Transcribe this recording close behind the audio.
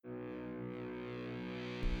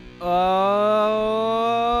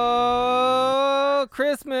Oh,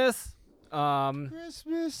 Christmas.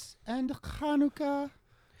 Christmas and Hanukkah.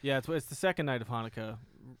 Yeah, it's the second night of Hanukkah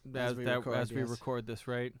as we yes. record this,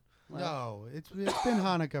 right? No, it's been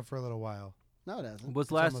Hanukkah for a little while. No, it hasn't. Was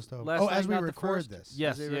It's last almost over. last Oh, night as we not the record first? this.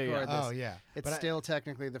 Yes, As we yeah, yeah. record this. Oh, yeah. It's But still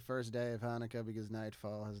technically the first day of Hanukkah because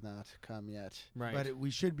nightfall has not come yet. Right. But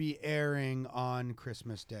we should be airing on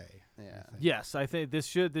Christmas Day. Yeah. I think. Yes, I think this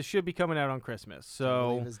should be coming out on Christmas. I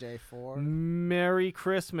believe So it's day 4. Merry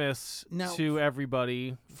Christmas Now, to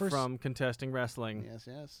everybody for s- from Contesting Wrestling. Yes,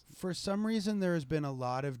 yes. For some reason, there has been a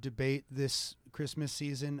lot of debate this Christmas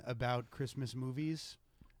season about Christmas movies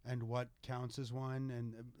and what counts as one,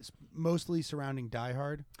 and mostly surrounding Die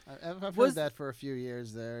Hard. I've Was- heard that for a few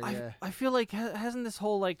years there. Yeah. I feel like hasn't this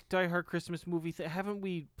whole like Die Hard Christmas movie haven't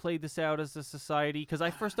we played this out as a society? Because I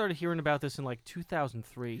first started hearing about this in like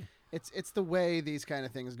 2003. It's the way these kind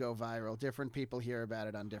of things go viral. Different people hear about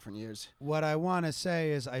it on different years. What I want to say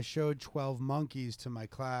is I showed 12 Monkeys to my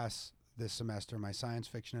class this semester, my science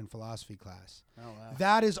fiction and philosophy class. Oh wow.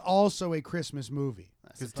 That is also a Christmas movie. I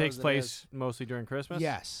Because it suppose takes place mostly during Christmas.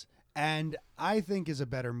 Yes. And I think is a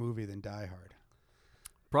better movie than Die Hard.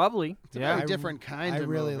 Probably. It's a Yeah. very different kind I of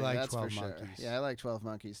really movie, like that's 12 for sure. Monkeys. Yeah, I like 12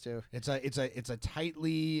 Monkeys too. It's a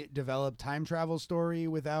tightly developed time travel story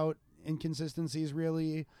without inconsistencies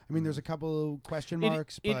really. I mean there's a couple question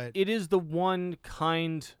marks, but it is the one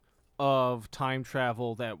kind of time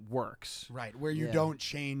travel that works. right, where you Yeah. don't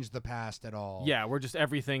change the past at all. Yeah, where just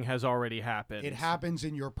everything has already happened. It happens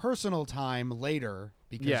in your personal time later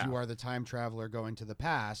because Yeah. you are the time traveler going to the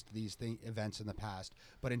past, these events in the past.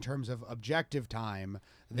 But in terms of objective time,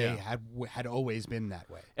 they Yeah. had always been that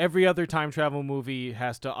way. Every other time travel movie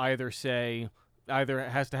has to either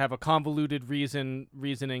has to have a convoluted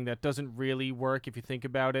reasoning that doesn't really work if you think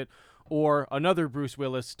about it, or another Bruce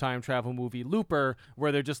Willis time travel movie, Looper,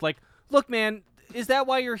 where they're just like, look, man, is that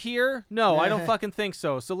why you're here? No, I don't fucking think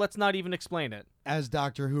so. So let's not even explain it. As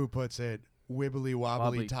Doctor Who puts it, wibbly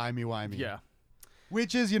wobbly, Wobbly. timey-wimey. Yeah.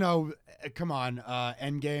 Which is, come on,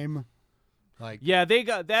 Endgame. Like, Yeah, they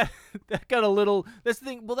got that. That got a little. That's the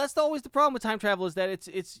thing. Well, that's always the problem with time travel is that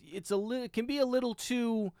it can be a little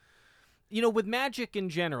too, with magic in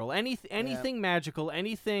general. Anything magical,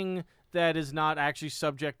 anything that is not actually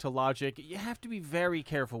subject to logic, you have to be very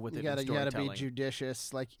careful with You it. gotta in be storytelling.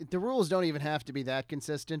 judicious. Like the rules don't even have to be that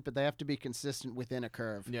consistent, but they have to be consistent within a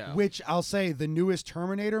curve. Yeah. which I'll say, the newest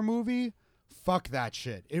Terminator movie, fuck that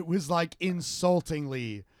shit. It was like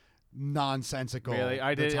insultingly nonsensical. Really?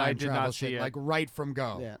 I the did time travel not see shit, it. like right from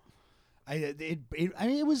go. Yeah. I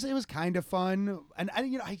mean, it was kind of fun, and I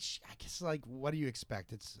guess like, what do you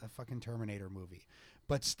expect? It's a fucking Terminator movie,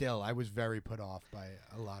 but still, I was very put off by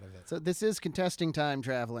a lot of it. So this is contesting time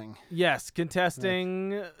traveling. Yes,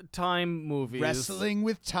 contesting time movies. Wrestling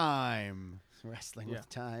with time. Wrestling Yeah. with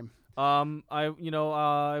time.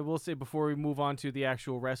 I will say before we move on to the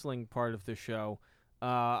actual wrestling part of the show,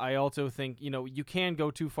 I also think you can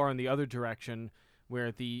go too far in the other direction,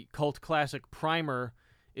 where the cult classic Primer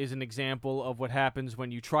is an example of what happens when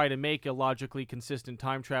you try to make a logically consistent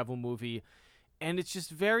time travel movie, and it's just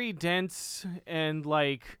very dense and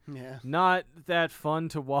like Yeah. not that fun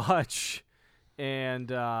to watch. And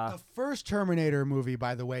The first Terminator movie,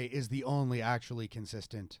 by the way, is the only actually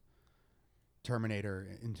consistent Terminator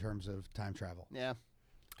in terms of time travel. Yeah.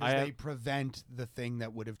 Because I they have- prevent the thing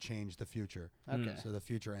that would have changed the future. Okay. So the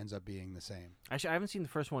future ends up being the same. actually, I haven't seen the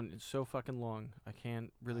first one in so fucking long. I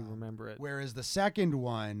can't really remember it. Whereas the second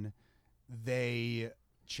one, they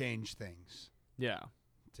change things Yeah.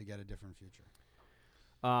 to get a different future.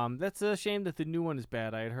 That's a shame that the new one is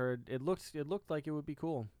bad. I had heard it looked like it would be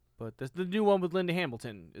cool, but the new one with Linda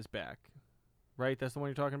Hamilton is back, right? That's the one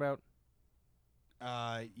you're talking about.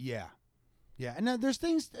 Yeah. Yeah, and there's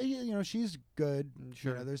things, she's good.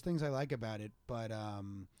 Sure. There's things I like about it, but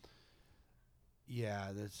yeah,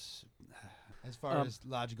 that's as far as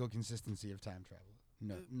logical consistency of time travel,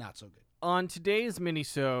 no, not so good. On today's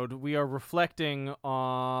minisode, we are reflecting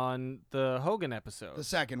on the Hogan episode. The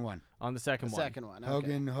second one, On the second The one. second one.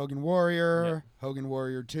 Okay. Hogan Warrior, Hogan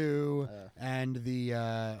Warrior 2, Uh. and the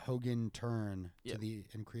Hogan turn Yeah. to the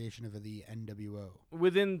and creation of the NWO.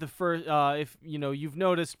 Within the first, if you've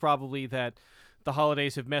noticed probably that the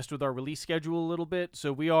holidays have messed with our release schedule a little bit.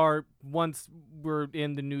 So once we're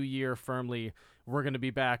in the new year firmly, we're going to be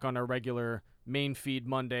back on our regular main feed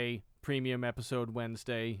Monday, premium episode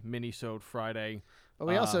Wednesday, minisode Friday. But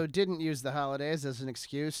we also didn't use the holidays as an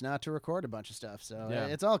excuse not to record a bunch of stuff. So Yeah.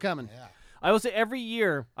 it's all coming. Yeah. I will say every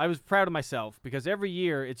year I was proud of myself because every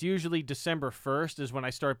year it's usually December 1st is when I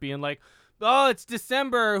start being like, oh, it's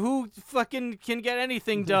December. Who fucking can get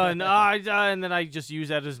anything done? And then I just use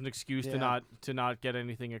that as an excuse to not get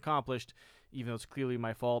anything accomplished, even though it's clearly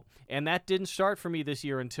my fault. And that didn't start for me this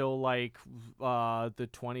year until like the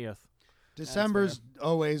 20th. December's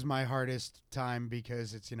always my hardest time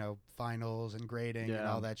because it's, finals and grading and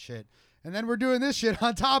all that shit. And then we're doing this shit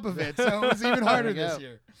on top of it, so it was even harder this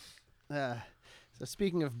year. So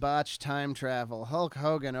speaking of botched time travel, Hulk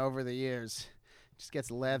Hogan over the years just gets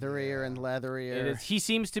leatherier and leatherier. He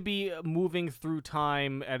seems to be moving through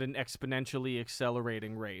time at an exponentially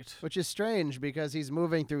accelerating rate. Which is strange because he's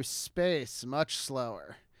moving through space much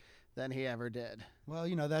slower than he ever did. Well,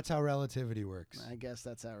 that's how relativity works. I guess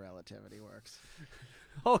that's how relativity works.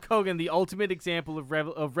 Hulk Hogan, the ultimate example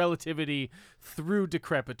of relativity through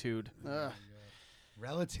decrepitude.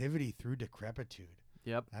 Relativity through decrepitude.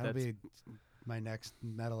 Yep. That'll be my next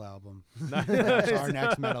metal album. That's our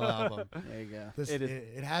next metal album. There you go.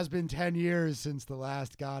 It has been 10 years since the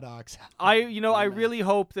last Godox. I really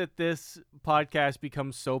hope that this podcast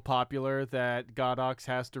becomes so popular that Godox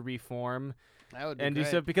has to reform. That would be and great.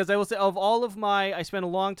 do so, because I will say, I spent a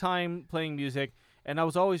long time playing music, and I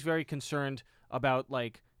was always very concerned about,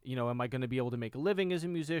 like, am I going to be able to make a living as a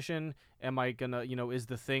musician? Am I going to, is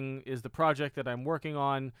the project that I'm working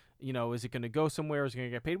on, is it going to go somewhere? Is it going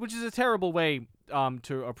to get paid? Which is a terrible way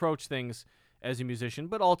to approach things as a musician,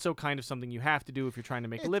 but also kind of something you have to do if you're trying to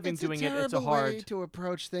make a living doing it. It's a hard way to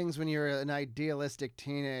approach things when you're an idealistic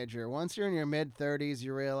teenager. Once you're in your mid-30s,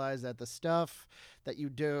 you realize that the stuff that you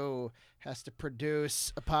do has to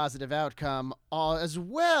produce a positive outcome, as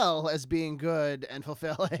well as being good and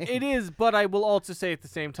fulfilling. It is, but I will also say at the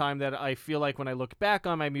same time that I feel like when I look back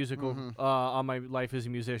on my musical, on my life as a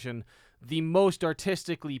musician, the most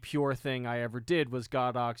artistically pure thing I ever did was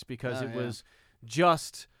Godox, because it was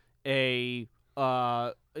just it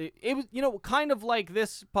was kind of like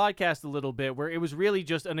this podcast a little bit, where it was really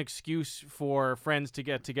just an excuse for friends to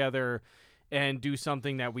get together and do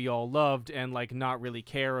something that we all loved and like not really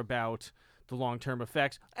care about the long-term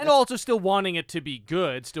effects, and also still wanting it to be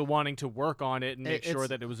good, still wanting to work on it and make sure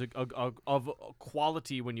that it was of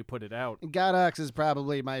quality when you put it out. Godox is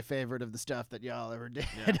probably my favorite of the stuff that y'all ever did,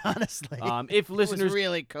 honestly. If listeners, it was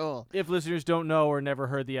really cool. If listeners don't know or never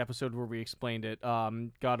heard the episode where we explained it,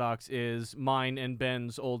 Godox is mine and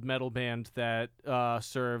Ben's old metal band that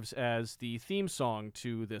serves as the theme song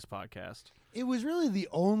to this podcast. It was really the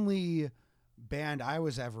only band I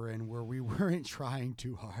was ever in where we weren't trying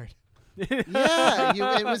too hard.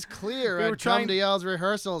 It was clear. We were trying to y'all's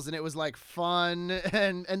rehearsals, and it was like fun,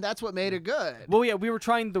 and that's what made it good. Well, yeah, we were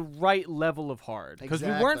trying the right level of hard because we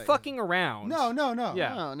weren't fucking around. No.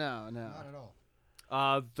 Yeah. No. Not at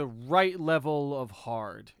all. The right level of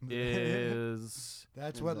hard is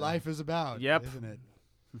that's what life is about. Yep. Isn't it?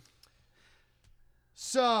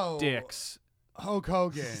 So dicks. Hulk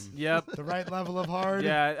Hogan. Yep. The right level of hard.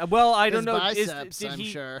 Yeah. Well, I don't know. Biceps, I'm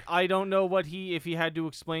sure. I don't know if he had to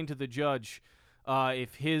explain to the judge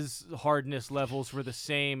if his hardness levels were the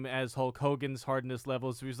same as Hulk Hogan's hardness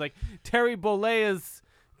levels. He was like, Terry Bollea's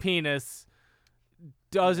penis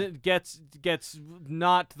gets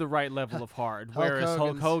not the right level of hard, whereas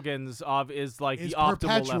Hulk Hogan's is like the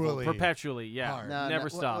optimal level. Perpetually, yeah, never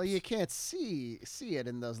stops. Well, you can't see it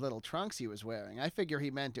in those little trunks he was wearing. I figure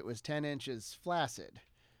he meant it was 10 inches flaccid.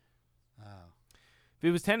 Oh. If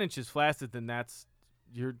it was 10 inches flaccid, then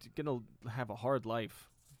you're gonna have a hard life.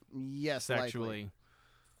 Yes, sexually.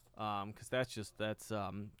 Because it's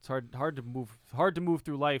hard to move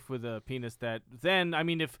through life with a penis that. Then I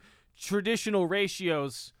mean, if traditional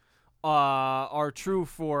ratios are true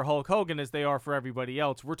for Hulk Hogan as they are for everybody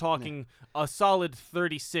else, we're talking a solid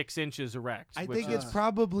 36 inches erect. I think it's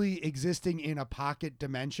probably existing in a pocket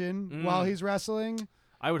dimension while he's wrestling.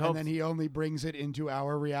 I would hope. And then he only brings it into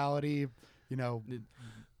our reality,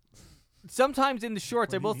 Sometimes in the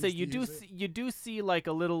shorts, I will say you do see like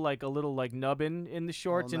a little nubbin in the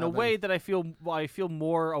shorts in a way that I feel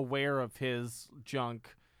more aware of his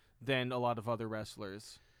junk than a lot of other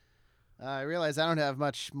wrestlers. I realize I don't have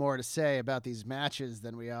much more to say about these matches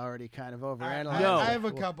than we already kind of overanalyzed. I have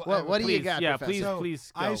a couple. What do you got? Yeah, Professor?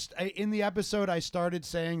 please go. In the episode, I started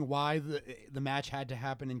saying why the match had to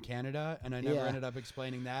happen in Canada, and I never ended up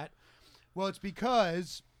explaining that. Well, it's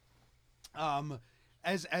because,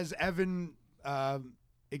 as Evan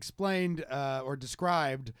explained or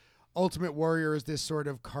described, Ultimate Warrior is this sort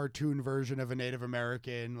of cartoon version of a Native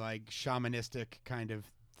American, like shamanistic kind of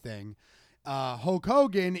thing. Hulk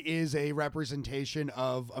Hogan is a representation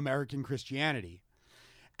of American Christianity,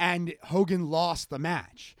 and Hogan lost the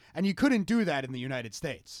match, and you couldn't do that in the United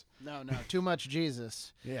States. No, too much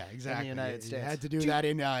Jesus. Yeah, exactly. In the United States, you had to do that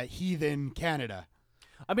in heathen Canada.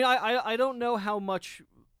 I mean, I don't know how much,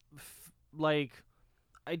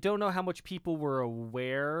 I don't know how much people were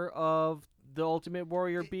aware of the Ultimate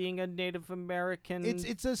Warrior being a Native American.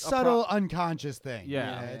 It's a subtle unconscious thing.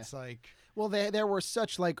 Yeah. It's like. Well, there were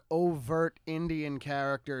such like overt Indian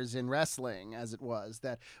characters in wrestling as it was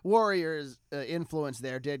that Warrior's influence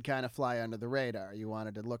there did kind of fly under the radar. You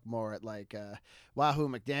wanted to look more at like Wahoo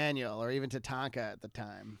McDaniel or even Tatanka at the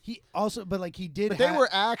time. He also, but like he did. But they were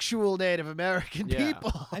actual Native American Yeah.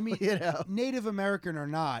 people. I mean, you know, Native American or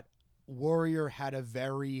not, Warrior had a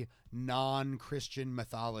very non-Christian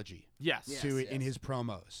mythology yes. Yes. to it in his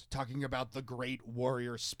promos, talking about the great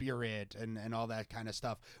warrior spirit and all that kind of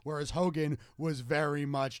stuff. Whereas Hogan was very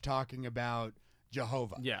much talking about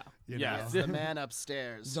Jehovah. Yeah. You Yeah. know? the man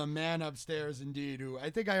upstairs. The man upstairs, indeed, who I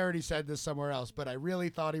think I already said this somewhere else, but I really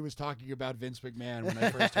thought he was talking about Vince McMahon when I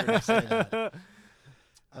first heard him say that.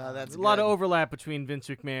 That's There's a lot of good. overlap between Vince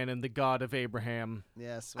McMahon and the God of Abraham.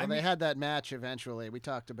 Yes. I Well, they mean- had that match eventually. We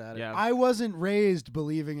talked about it. Yeah. I wasn't raised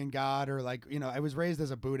believing in God or like, I was raised as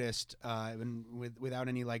a Buddhist and without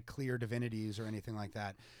any like clear divinities or anything like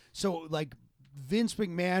that. So like Vince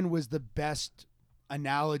McMahon was the best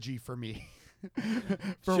analogy for me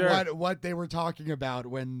for Sure. what they were talking about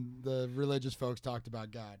when the religious folks talked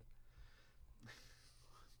about God.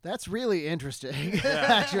 That's really interesting,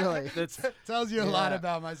 actually. That's Tells you a lot Yeah.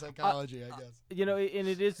 about my psychology, I guess. and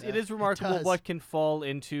it is remarkable does. what can fall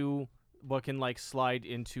into what can like slide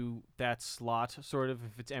into that slot sort of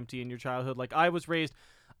if it's empty in your childhood. Like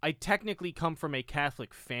I technically come from a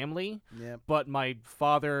Catholic family, Yep. but my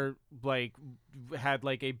father like had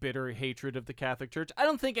like a bitter hatred of the Catholic Church. I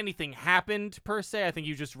don't think anything happened per se. I think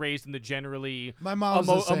he was just raised in the generally My mom's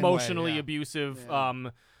the same way, emotionally yeah. abusive Yeah.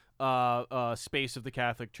 space of the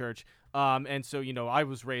Catholic Church. And so, I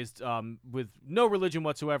was raised with no religion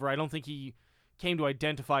whatsoever. I don't think he came to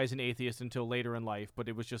identify as an atheist until later in life, but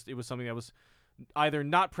it was something that was either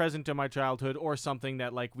not present in my childhood or something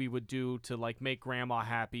that like we would do to like make grandma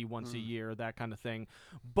happy once a year, that kind of thing.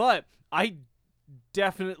 But I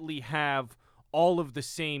definitely have all of the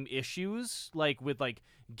same issues, like with like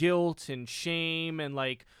guilt and shame and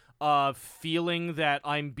like feeling that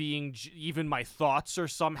I'm being even my thoughts are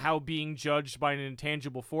somehow being judged by an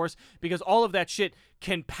intangible force, because all of that shit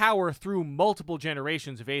can power through multiple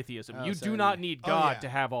generations of atheism. Oh, You do certainly. not need Oh, God yeah. to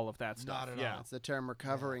have all of that stuff. Not at yeah. all. It's the term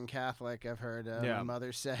recovering Catholic I've heard Yeah. my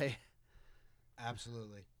mother say.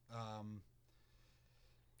 Absolutely. I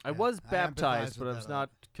Yeah, was I baptized, empathize but with I was that a lot. not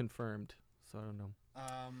confirmed, so I don't know.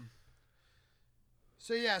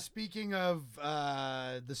 So yeah, speaking of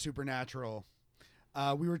the supernatural,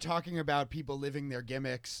 we were talking about people living their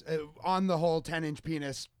gimmicks on the whole 10-inch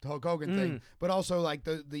penis Hulk Hogan thing, but also like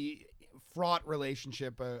the fraught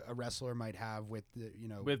relationship a wrestler might have with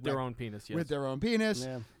With their own penis, yes. with their own penis,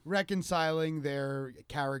 Yeah. reconciling their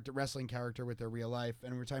wrestling character with their real life.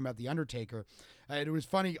 And we were talking about the Undertaker. It was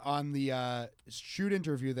funny on the shoot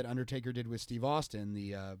interview that Undertaker did with Steve Austin,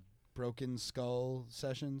 the Broken Skull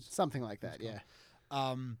sessions. Something like that, yeah.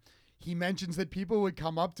 He mentions that people would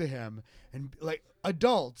come up to him and like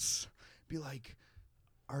adults be like,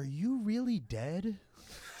 "Are you really dead?"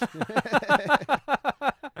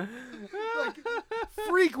 Like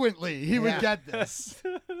frequently he would Yeah. get this.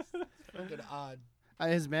 Fucking odd.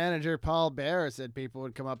 His manager, Paul Bear, said people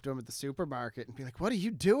would come up to him at the supermarket and be like, "What are you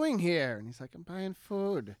doing here?" And he's like, "I'm buying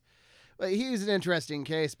food." Well, he was an interesting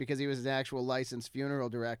case because he was an actual licensed funeral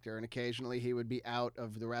director, and occasionally he would be out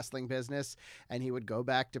of the wrestling business, and he would go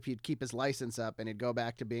back to he'd keep his license up, and he'd go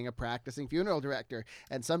back to being a practicing funeral director.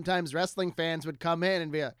 And sometimes wrestling fans would come in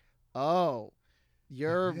and be like, "Oh,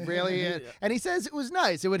 you're really..." And he says it was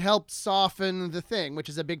nice. It would help soften the thing, which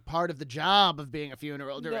is a big part of the job of being a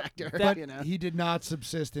funeral director. But you know? he did not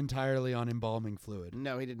subsist entirely on embalming fluid.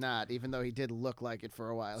 No, he did not. Even though he did look like it for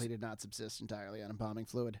a while, he did not subsist entirely on embalming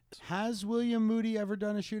fluid. Has William Moody ever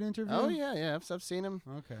done a shoot interview? Oh yeah, I've seen him.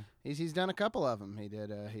 Okay. He's done a couple of them. He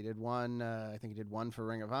did one. I think he did one for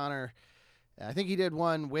Ring of Honor. I think he did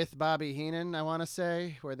one with Bobby Heenan. I want to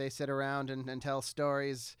say where they sit around and tell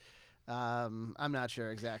stories. I'm not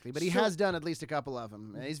sure exactly, but he So- has done at least a couple of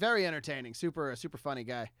them. He's very entertaining, super funny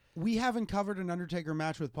guy. We haven't covered an Undertaker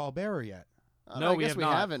match with Paul Bearer yet. No, I we guess have we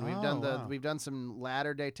not. haven't. We've Oh, done wow. we've done some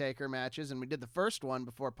latter day Taker matches, and we did the first one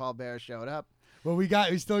before Paul Bear showed up. Well, we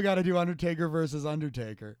still got to do Undertaker versus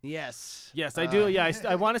Undertaker. Yes. Yes, I do. Yeah,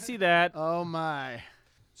 I want to see that. Oh my.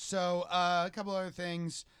 So a couple other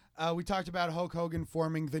things. We talked about Hulk Hogan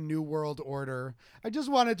forming the New World Order. I just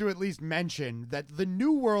wanted to at least mention that the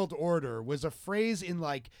New World Order was a phrase in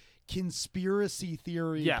like conspiracy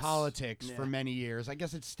theory Yes. politics for many years. I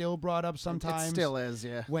guess it's still brought up sometimes. It still is,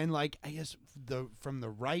 yeah. When like I guess from the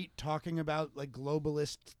right talking about like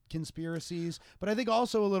globalist conspiracies, but I think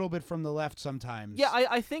also a little bit from the left sometimes. Yeah,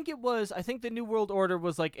 I think it was. I think the New World Order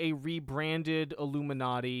was like a rebranded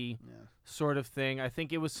Illuminati sort of thing. I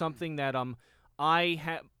think it was something that I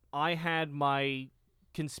had my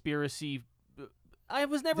conspiracy. I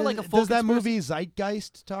was never like a full. Does that conspiracy- movie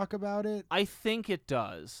Zeitgeist talk about it? I think it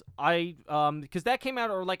does. Because that came out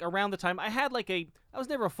or like around the time I had like I was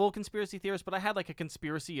never a full conspiracy theorist, but I had like a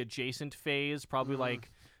conspiracy adjacent phase, probably like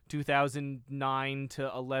 2009 to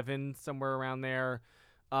 11, somewhere around there.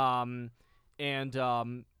 And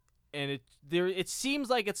it seems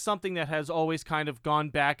like it's something that has always kind of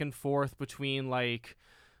gone back and forth between like,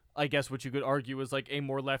 I guess what you could argue is like a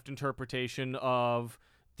more left interpretation of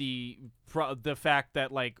the fact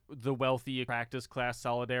that like the wealthy practice class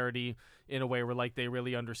solidarity in a way where like they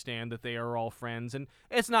really understand that they are all friends, and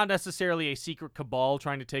it's not necessarily a secret cabal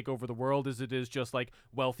trying to take over the world as it is just like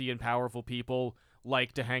wealthy and powerful people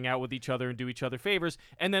like to hang out with each other and do each other favors,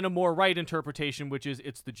 and then a more right interpretation, which is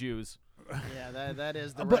it's the Jews. Yeah, that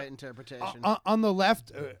is the But, right interpretation. On the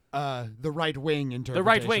left, the right wing interpretation. The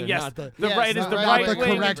right wing, yes. not the- The Yes, right is the the right right wing.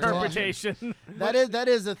 wing Correct one. interpretation. That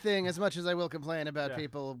is a thing. As much as I will complain about Yeah.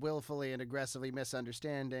 people willfully and aggressively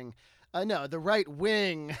misunderstanding, no, the right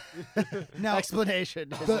wing Now,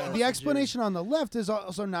 explanation. Is the Jews. explanation on the left is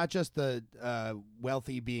also not just the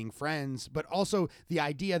wealthy being friends, but also the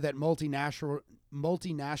idea that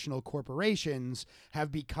multinational corporations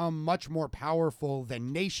have become much more powerful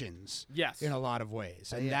than nations Yes. in a lot of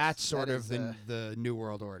ways, and Yes, that's sort that of is, the New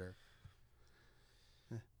World Order.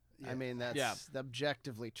 I mean, that's Yeah.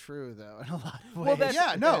 objectively true, though, in a lot of ways. Well,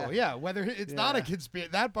 that's- Yeah. Whether it's not a Yeah.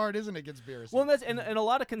 conspiracy, that part isn't a conspiracy. Well, and a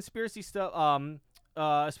lot of conspiracy stuff.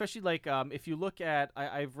 Especially like if you look at,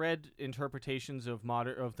 I've read interpretations of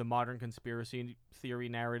the modern conspiracy theory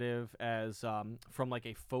narrative as from like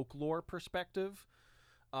a folklore perspective,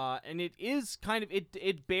 and it is kind of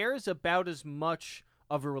it bears about as much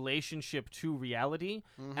of a relationship to reality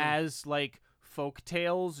as like folk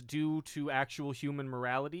tales do to actual human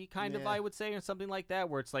morality, kind of, Yeah. I would say, or something like that,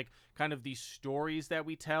 where it's like kind of these stories that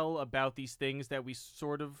we tell about these things that we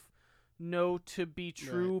sort of know to be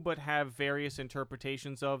true, but have various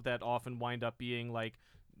interpretations of that often wind up being like,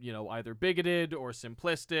 either bigoted or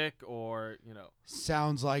simplistic or,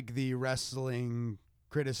 Sounds like the wrestling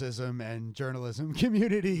criticism and journalism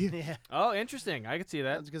community. Yeah. Oh, interesting. I could see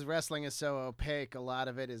that. That's because wrestling is so opaque. A lot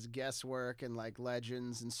of it is guesswork and like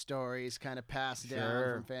legends and stories kind of passed down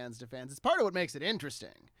Sure. from fans to fans. It's part of what makes it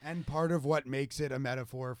interesting. And part of what makes it a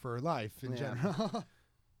metaphor for life in Yeah. general.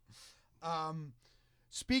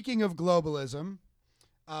 Speaking of globalism,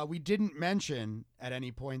 we didn't mention at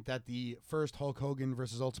any point that the first Hulk Hogan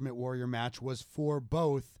versus Ultimate Warrior match was for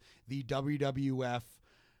both the WWF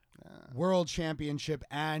World Championship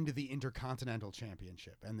and the Intercontinental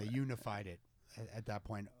Championship, and they unified it at that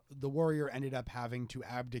point. The Warrior ended up having to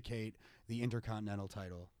abdicate the Intercontinental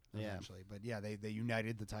title eventually. But yeah, they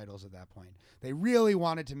united the titles at that point. They really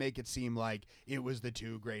wanted to make it seem like it was the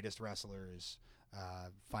two greatest wrestlers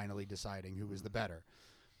finally deciding who was the better.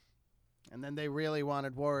 And then they really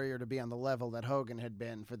wanted Warrior to be on the level that Hogan had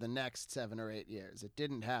been for the next 7 or 8 years. It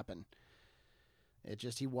didn't happen.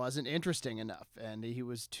 He wasn't interesting enough, and he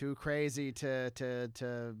was too crazy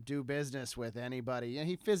to do business with anybody. And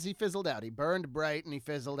he fizzled out. He burned bright and he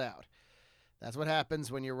fizzled out. That's what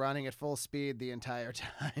happens when you're running at full speed the entire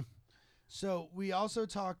time. So we also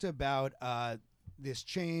talked about this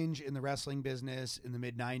change in the wrestling business in the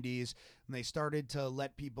mid-'90s, and they started to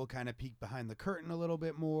let people kind of peek behind the curtain a little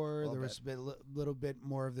bit more. There was a little bit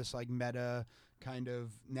more of this like meta kind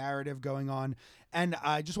of narrative going on. And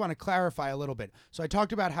I just want to clarify a little bit. So I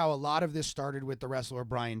talked about how a lot of this started with the wrestler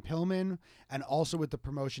Brian Pillman and also with the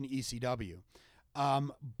promotion ECW.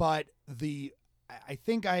 But I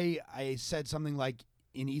think I said something like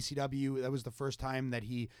in ECW, that was the first time that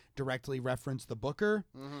he directly referenced the Booker.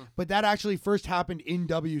 But that actually first happened in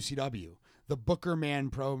WCW. The Booker Man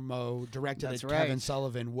promo directed That's at right. Kevin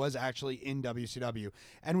Sullivan was actually in WCW.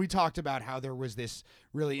 And we talked about how there was this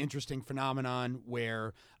really interesting phenomenon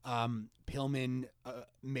where Pillman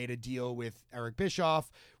made a deal with Eric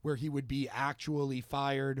Bischoff where he would be actually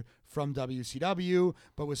fired from WCW,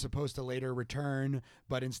 but was supposed to later return,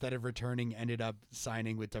 but instead of returning, ended up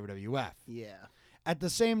signing with WWF. Yeah. At the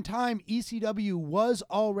same time, ECW was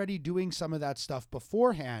already doing some of that stuff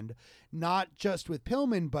beforehand, not just with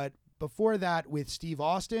Pillman, but before that with Steve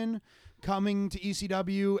Austin coming to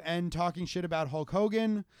ECW and talking shit about Hulk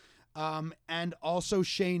Hogan. And also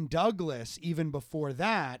Shane Douglas, even before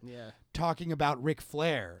that, talking about Ric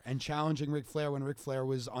Flair and challenging Ric Flair when Ric Flair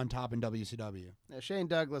was on top in WCW. Yeah, Shane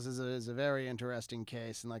Douglas is a very interesting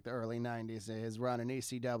case in like the early 90s. His run in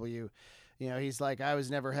ECW. You know, he's like, I was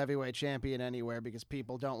never heavyweight champion anywhere because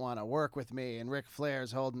people don't want to work with me, and Ric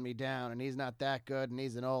Flair's holding me down, and he's not that good, and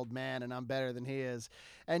he's an old man, and I'm better than he is.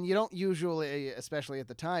 And you don't usually, especially at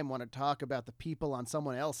the time, want to talk about the people on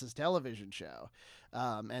someone else's television show.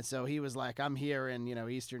 And so he was like, I'm here in,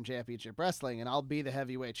 Eastern Championship Wrestling, and I'll be the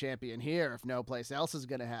heavyweight champion here if no place else is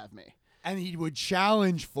going to have me. And he would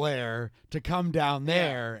challenge Flair to come down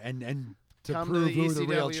there and to come prove to who ECW the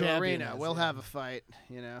real champion arena. is. We'll have a fight,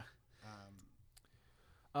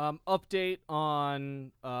 Update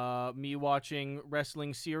on me watching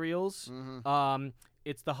wrestling serials.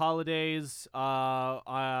 It's the holidays.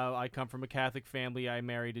 I come from a Catholic family. I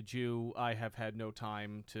married a Jew. I have had no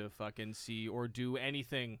time to fucking see or do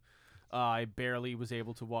anything. I barely was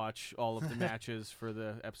able to watch all of the matches for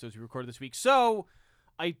the episodes we recorded this week. So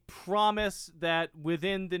I promise that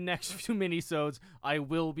within the next few minisodes, I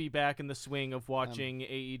will be back in the swing of watching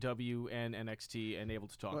AEW and NXT and able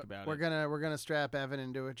to talk about we're it. We're gonna strap Evan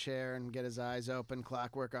into a chair and get his eyes open,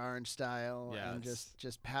 Clockwork Orange style, and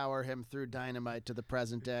just power him through Dynamite to the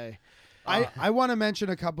present day. I want to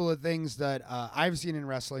mention a couple of things that I've seen in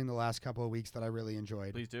wrestling the last couple of weeks that I really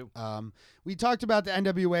enjoyed. Please do. We talked about the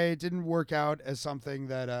NWA. It didn't work out as something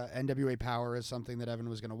that NWA Power is something that Evan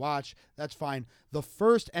was going to watch. That's fine. The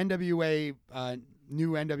first NWA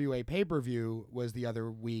new NWA pay-per-view was the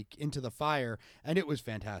other week, Into the Fire, and it was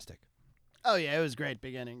fantastic. Oh, yeah, it was great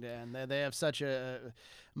beginning to end. They have such a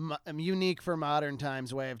unique for modern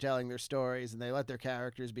times way of telling their stories, and they let their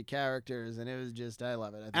characters be characters, and it was just, I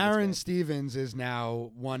love it. I think Aaron Stevens is now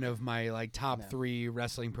one of my top 3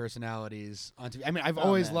 wrestling personalities on TV. I mean, I've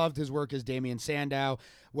always loved his work as Damian Sandow.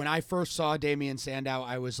 When I first saw Damian Sandow,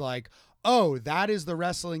 I was like, oh, that is the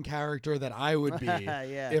wrestling character that I would be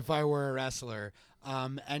if I were a wrestler.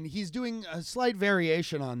 And he's doing a slight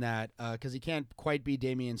variation on that because he can't quite be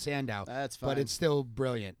Damian Sandow. That's fine. But it's still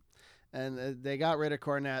brilliant. And they got rid of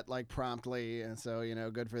Cornette promptly, and so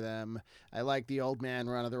good for them. I like the old man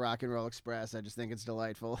run of the Rock and Roll Express. I just think it's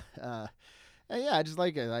delightful. And yeah, I just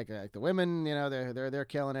like it. I like the women. They're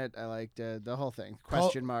killing it. I liked the whole thing.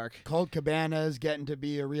 Question mark. Colt Cabana's getting to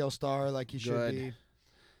be a real star like he should be.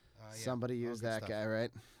 Somebody use that guy,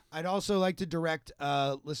 right? I'd also like to direct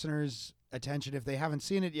listeners' attention, if they haven't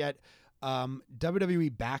seen it yet.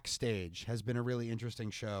 WWE Backstage has been a really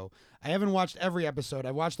interesting show. I haven't watched every episode.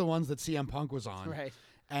 I watched the ones that CM Punk was on. Right.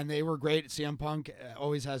 And they were great. CM Punk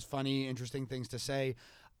always has funny, interesting things to say.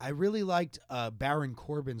 I really liked Baron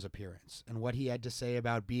Corbin's appearance and what he had to say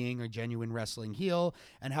about being a genuine wrestling heel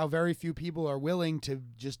and how very few people are willing to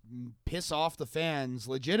just piss off the fans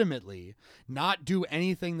legitimately, not do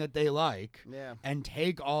anything that they like, and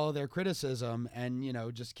take all their criticism and,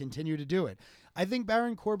 just continue to do it. I think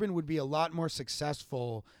Baron Corbin would be a lot more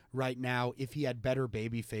successful right now if he had better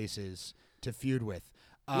baby faces to feud with.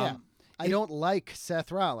 I don't like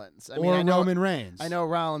Seth Rollins. I know Roman Reigns. I know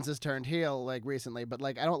Rollins has turned heel recently, but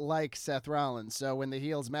I don't like Seth Rollins. So when the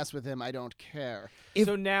heels mess with him, I don't care.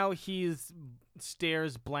 So now he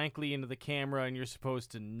stares blankly into the camera, and you're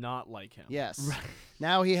supposed to not like him. Yes. Right.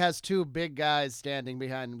 Now he has 2 big guys standing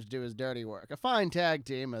behind him to do his dirty work. A fine tag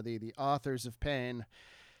team, the Authors of Pain.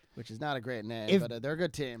 Which is not a great name, but they're a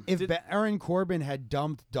good team. If Baron Corbin had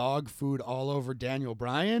dumped dog food all over Daniel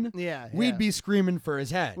Bryan, we'd be screaming for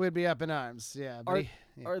his head. We'd be up in arms, But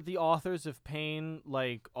are the Authors of Pain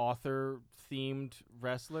author-themed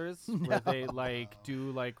wrestlers where they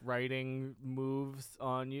do writing moves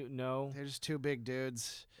on you? No, they're just 2 big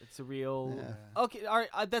dudes. It's a real okay. All right,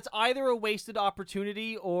 that's either a wasted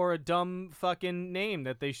opportunity or a dumb fucking name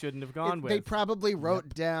that they shouldn't have gone with. They probably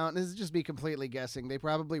wrote down. This is just me completely guessing. They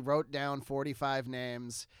probably wrote down 45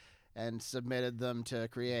 names and submitted them to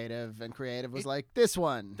Creative, and Creative was like, this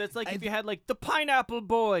one. That's if you had the Pineapple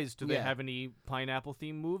Boys. Do they have any pineapple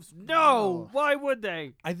theme moves? No. Why would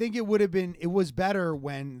they? I think it was better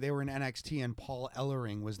when they were in NXT and Paul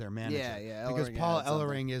Ellering was their manager. Yeah. Because Paul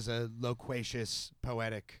Ellering is a loquacious,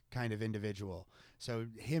 poetic kind of individual. So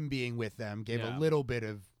him being with them gave a little bit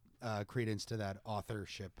of credence to that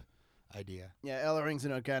authorship idea. Yeah, Ellering's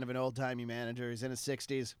kind of an old-timey manager. He's in his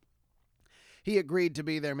 60s. He agreed to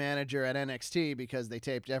be their manager at NXT because they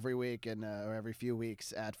taped every week or every few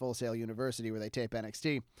weeks at Full Sail University where they tape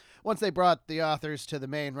NXT. Once they brought the Authors to the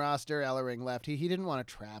main roster, Ellering left. He didn't want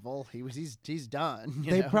to travel. He's done.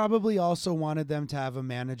 They probably also wanted them to have a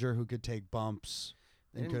manager who could take bumps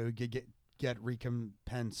and could get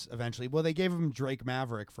recompense eventually. Well, they gave him Drake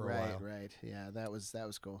Maverick for a while. Right. Yeah, that was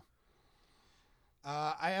cool.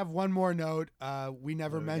 I have one more note. We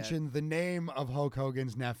never What do we got? mentioned the name of Hulk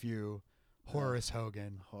Hogan's nephew, Horace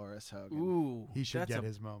Hogan. Horace Hogan. Ooh, He should that's get a,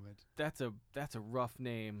 his moment. That's a rough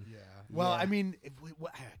name. Yeah. Well, Yeah. I mean,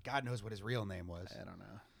 God knows what his real name was. I don't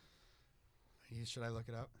know. Should I look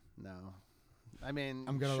it up? No. I mean,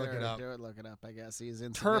 I'm gonna look it sure, up. Look it up. I guess he's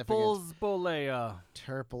insignificant. Turples Bolea.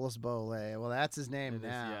 Turples Bole. Well, that's his name It is,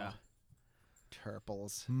 now. yeah.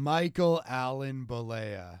 Turples. Michael Allen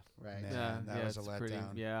Balea. Right. Man, that was a it's pretty-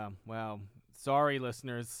 letdown. Yeah, wow. Sorry,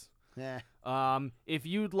 listeners. Yeah. If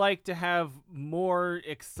you'd like to have more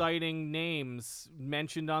exciting names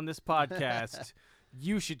mentioned on this podcast,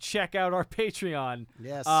 you should check out our Patreon.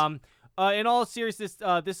 Yes. In all seriousness,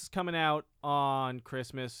 this is coming out on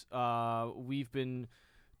Christmas. We've been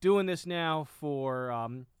doing this now for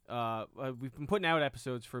we've been putting out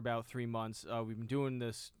episodes for about 3 months. We've been doing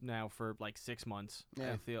this now for like 6 months.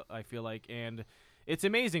 Yeah. I feel like, and it's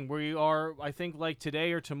amazing. We are, I think, like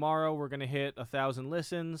today or tomorrow, we're gonna hit 1,000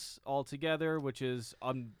 listens altogether, which is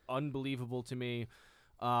unbelievable to me.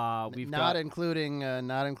 We've not got including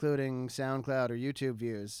SoundCloud or YouTube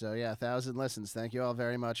views. So yeah, 1,000 listens. Thank you all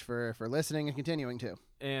very much for listening and continuing to.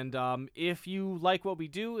 And if you like what we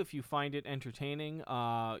do, if you find it entertaining,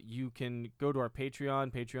 you can go to our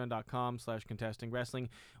Patreon, patreon.com/contestingwrestling.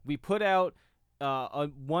 We put out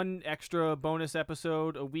one extra bonus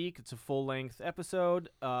episode a week. It's a full-length episode.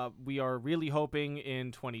 We are really hoping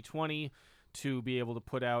in 2020 to be able to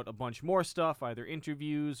put out a bunch more stuff, either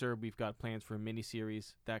interviews or we've got plans for a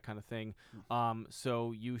mini-series, that kind of thing.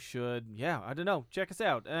 So you should, I don't know, check us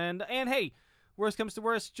out. And hey, worst comes to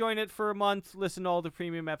worst, join it for a month, listen to all the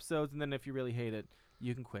premium episodes, and then if you really hate it,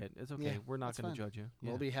 you can quit. It's okay. Yeah, We're not that's going to fine. judge you.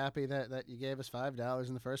 We'll be happy that you gave us $5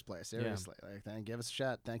 in the first place. Seriously, give us a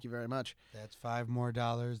shot. Thank you very much. That's $5 more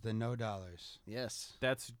than no dollars. Yes,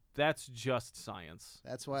 That's just science.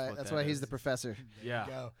 that's why what that's that why he's is. the professor. Yeah.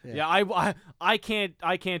 Go. Yeah. I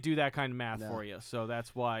can't do that kind of math No. for you. So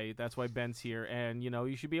that's why Ben's here, and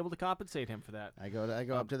you should be able to compensate him for that. I go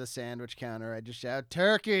up to the sandwich counter. I just shout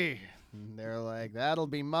turkey. And they're like, "That'll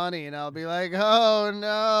be money," and I'll be like, "Oh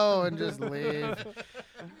no," and just leave.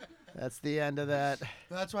 That's the end of that.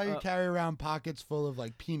 That's why you carry around pockets full of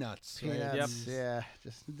like peanuts. right? Peanuts. Yeah.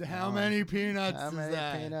 Just How many peanuts How is many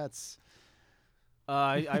that? peanuts?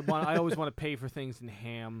 I always want to pay for things in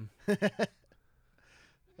ham.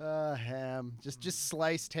 Ham. Just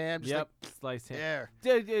sliced ham. Just Yep, like, sliced ham.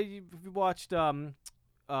 there. You watched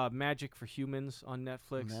Magic for Humans on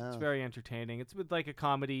Netflix? No. It's very entertaining. It's with like a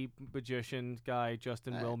comedy magician guy,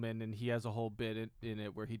 Justin Right. Willman, and he has a whole bit in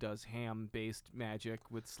it where he does ham-based magic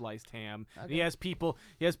with sliced ham. And Okay. he has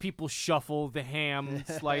people shuffle the ham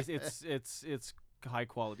slice. It's high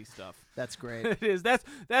quality stuff. That's great. It is.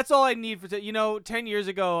 That's all I need for 10 years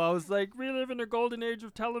ago. I was like, we live in a golden age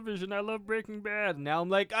of television. I love Breaking Bad. Now I'm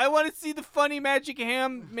like, I want to see the funny magic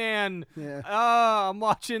ham man. Yeah. I'm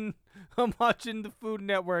watching the Food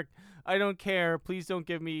Network. I don't care. Please don't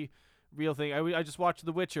give me real thing. I just watched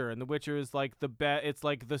The Witcher, and The Witcher is like the best. It's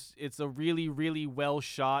like this. It's a really, really well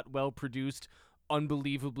shot, well produced,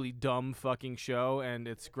 unbelievably dumb fucking show, and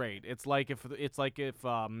it's great. It's like if That's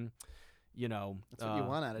what you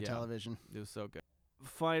want out of yeah, television. It was so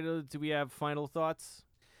good. Do we have final thoughts?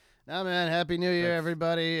 No, man. Happy New Year, That's-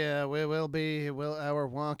 everybody. Our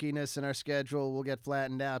wonkiness in our schedule will get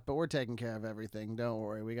flattened out, but we're taking care of everything. Don't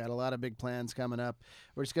worry. We got a lot of big plans coming up.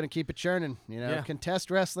 We're just gonna keep it churning. Yeah. Contest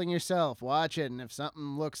wrestling yourself. Watch it, and if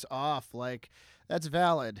something looks off, like that's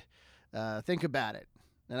valid. Think about it.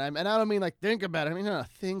 And I don't mean like think about it. I mean no,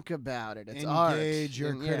 think about it. It's art. Engage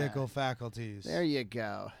your And, yeah, critical faculties. There you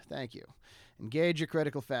go. Thank you. Engage your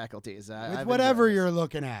critical faculties. With I've whatever enjoyed this. you're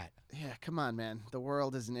looking at. Yeah, come on, man. The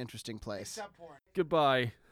world is an interesting place. Goodbye.